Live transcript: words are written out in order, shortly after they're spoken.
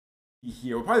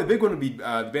here. Well, probably the big one would be the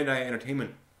Bandai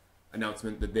Entertainment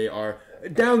announcement that they are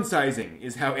downsizing,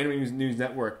 is how Anime News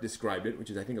Network described it, which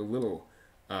is, I think, a little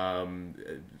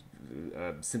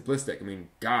simplistic. I mean,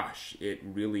 gosh, it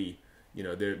really, you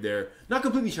know, they're not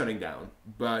completely shutting down,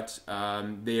 but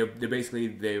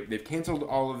they've canceled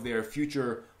all of their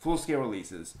future full scale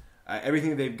releases. Everything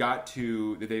that they've got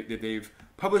to that they've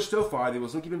published so far, they will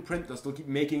still keep in print. They'll still keep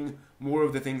making more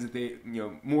of the things that they, you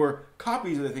know, more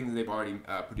copies of the things that they've already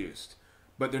produced.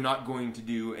 But they're not going to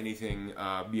do anything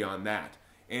beyond that.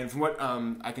 And from what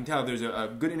I can tell, there's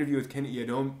a good interview with Ken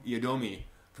Iyadomi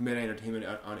from Bandai Entertainment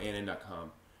on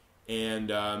ANN.com,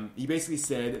 and he basically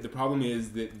said that the problem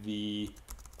is that the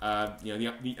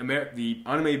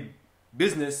anime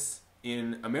business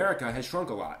in America has shrunk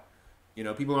a lot. You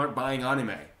know, people aren't buying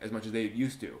anime as much as they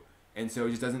used to. And so it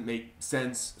just doesn't make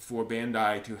sense for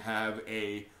Bandai to have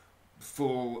a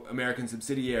full American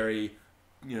subsidiary,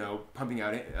 you know, pumping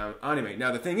out anime.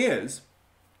 Now, the thing is,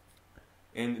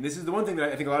 and this is the one thing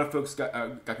that I think a lot of folks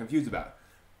got confused about,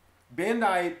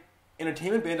 Bandai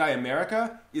Entertainment, Bandai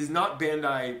America, is not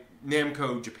Bandai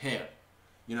Namco Japan.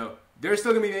 You know, they're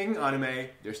still going to be making anime.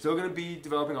 They're still going to be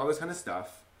developing all this kind of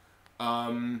stuff.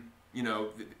 You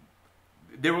know,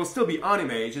 there will still be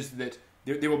anime, it's just that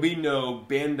there will be no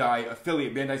Bandai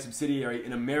affiliate, Bandai subsidiary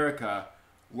in America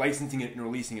licensing it and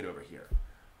releasing it over here.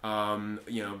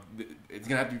 You know, it's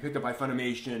going to have to be picked up by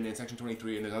Funimation and Section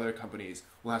 23, and there's other companies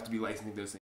will have to be licensing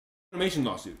those things. Funimation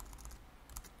lawsuit.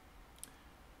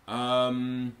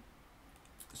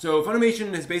 So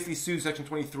Funimation has basically sued Section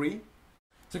 23.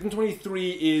 Section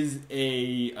 23 is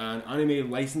an anime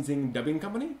licensing dubbing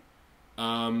company.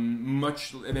 And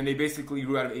then they basically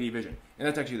grew out of AD Vision, and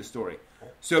that's actually the story.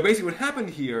 So basically, what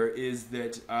happened here is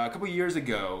that a couple of years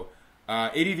ago,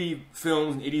 ADV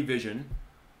Films and AD Vision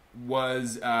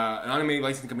was an anime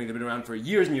licensing company that had been around for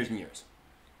years and years and years.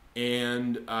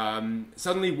 And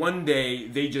suddenly, one day,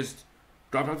 they just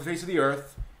dropped off the face of the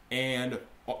earth, and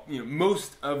you know,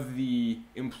 most of the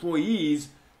employees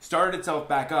started itself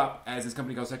back up as this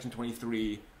company called Section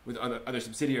 23 with other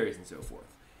subsidiaries and so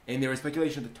forth. And there was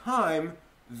speculation at the time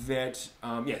that,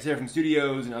 Seraphim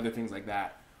Studios and other things like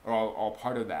that are all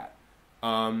part of that.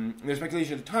 And there was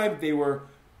speculation at the time that they were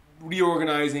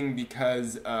reorganizing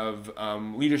because of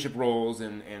leadership roles,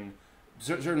 and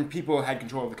certain people had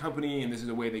control of the company, and this is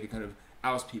a way they could kind of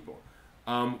oust people.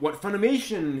 What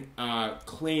Funimation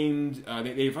claimed,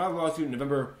 they filed a lawsuit on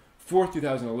November 4th,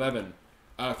 2011,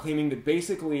 claiming that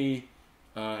basically,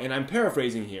 and I'm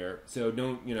paraphrasing here, so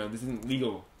don't, you know, this isn't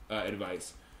legal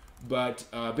advice, but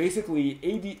basically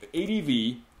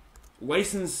ADV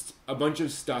licensed a bunch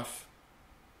of stuff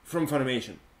from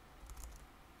Funimation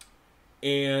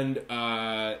and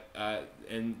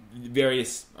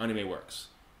various anime works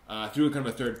through kind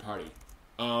of a third party,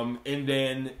 and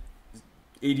then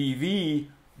ADV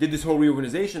did this whole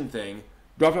reorganization thing,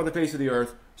 dropped off the face of the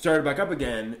earth, started back up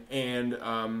again, and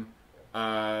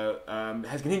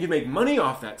has continued to make money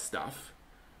off that stuff,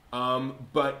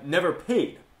 but never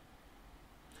paid.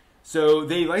 So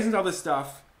they licensed all this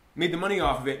stuff, made the money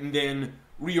off of it, and then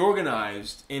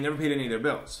reorganized and never paid any of their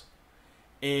bills.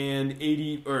 And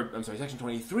Section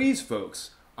 23's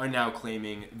folks are now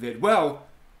claiming that, well,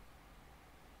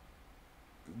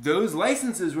 those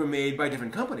licenses were made by a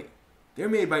different company. They're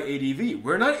made by ADV.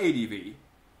 We're not ADV.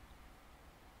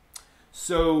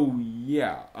 So,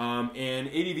 yeah. And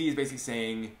ADV is basically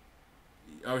saying,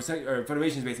 or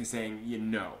Funimation is basically saying, you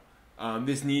know,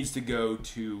 this needs to go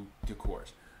to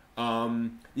court.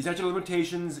 The statute of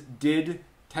limitations did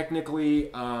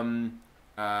technically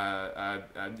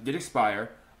did expire.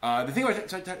 The thing about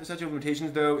statute of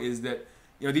limitations, though, is that,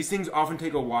 you know, these things often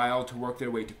take a while to work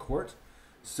their way to court.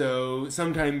 So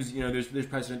sometimes, you know, there's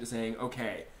precedent to saying,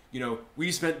 okay, you know,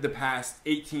 we spent the past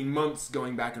 18 months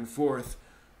going back and forth.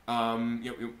 You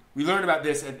know, we learned about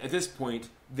this at this point.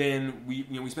 Then we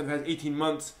spent the past 18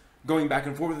 months going back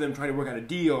and forth with them trying to work out a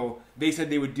deal. They said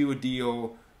they would do a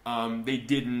deal. They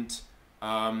didn't.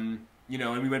 You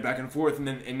know, and we went back and forth,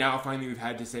 and now finally we've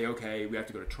had to say, okay, we have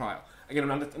to go to trial. Again,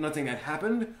 I'm not saying that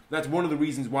happened. But that's one of the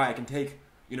reasons why it can take,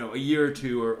 you know, a year or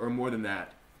two or more than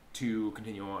that to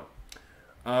continue on.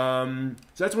 So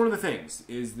that's one of the things,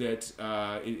 is that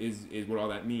is what all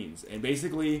that means. And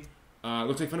basically,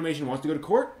 looks like Funimation wants to go to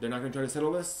court. They're not going to try to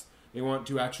settle this. They want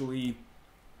to actually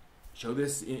show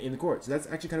this in the court. So that's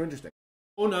actually kind of interesting.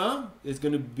 Ona is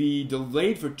going to be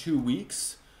delayed for 2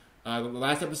 weeks. The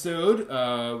last episode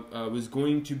was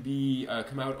going to be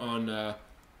come out on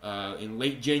in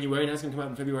late January, and that's going to come out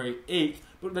on February 8th.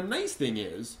 But the nice thing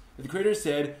is that the creators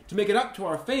said, to make it up to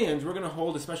our fans, we're going to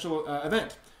hold a special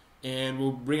event. And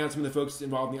we'll bring out some of the folks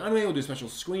involved in the anime. We'll do a special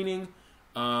screening.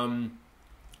 and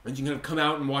you can kind of come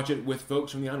out and watch it with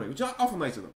folks from the anime, which is awful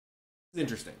nice of them. It's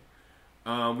interesting.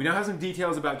 We now have some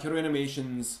details about Kyoto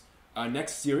Animation's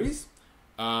next series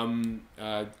called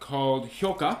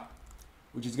Hyoka,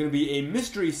 which is going to be a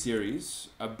mystery series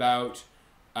about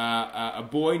a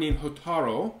boy named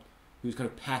Hotaro, who's kind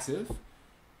of passive,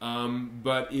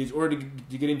 but is ordered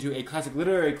to get into a classic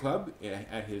literary club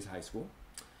at his high school,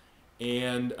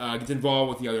 and gets involved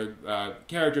with the other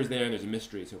characters there, and there's a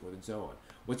mystery, and so forth and so on.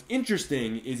 What's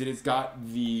interesting is that it's got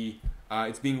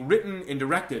it's being written and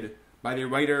directed by the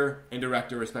writer and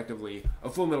director, respectively,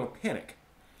 of Full Metal Panic.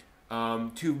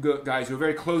 Two guys who are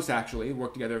very close, actually,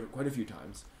 worked together quite a few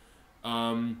times.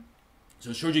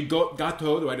 So Shoji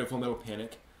Gato, the writer of Full Metal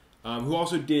Panic, who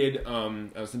also did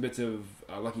some bits of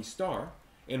Lucky Star,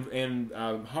 and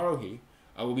Haruhi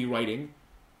will be writing,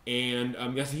 and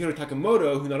Yasuhiro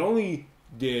Takamoto, who not only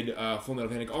did Full Metal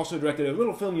Panic, also directed a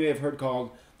little film you may have heard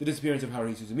called The Disappearance of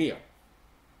Haruhi Suzumiya.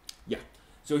 Yeah.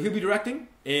 So he'll be directing,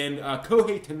 and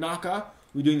Kohei Tanaka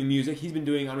will be doing the music. He's been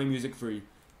doing anime music for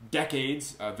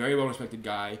decades, a very well-respected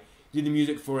guy. He did the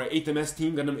music for 8th MS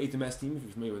Team, Gundam 8th MS Team, if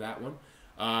you're familiar with that one.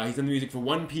 He's done the music for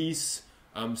One Piece,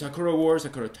 Sakura Wars,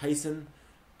 Sakura Tyson.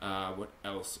 What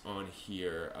else on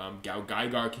here? Gao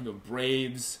Gaigar, King of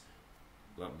Braves.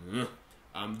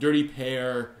 Dirty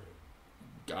Pair.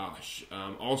 Gosh.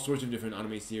 All sorts of different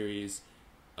anime series.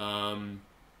 Oh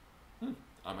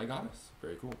My Goddess.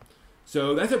 Very cool.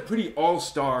 So that's a pretty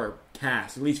all-star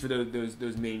cast, at least for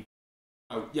those main.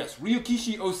 Yes,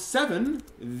 Ryukishi 07,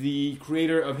 the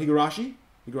creator of Higurashi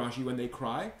When They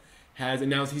Cry, has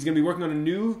announced he's going to be working on a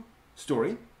new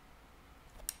story.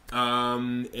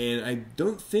 And I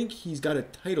don't think he's got a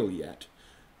title yet.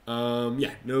 No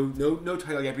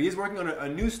title yet, but he is working on a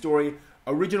new story,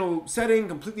 original setting,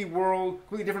 completely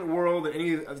different world than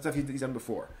any of the stuff he's done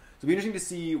before. So it'll be interesting to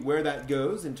see where that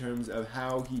goes in terms of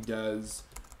how he does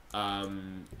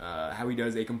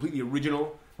a completely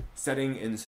original setting.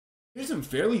 And here's some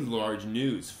fairly large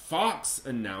news. Fox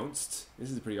announced,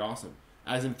 this is pretty awesome,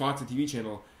 as in Fox, the TV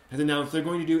channel, has announced they're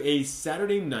going to do a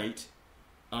Saturday night,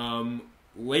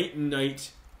 late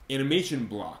night animation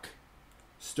block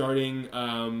starting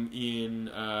in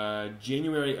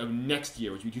January of next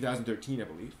year, which will be 2013, I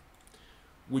believe.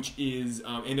 Which is,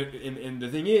 and the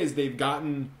thing is, they've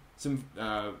gotten some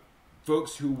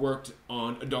folks who worked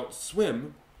on Adult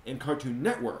Swim and Cartoon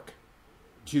Network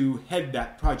to head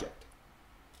that project.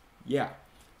 Yeah.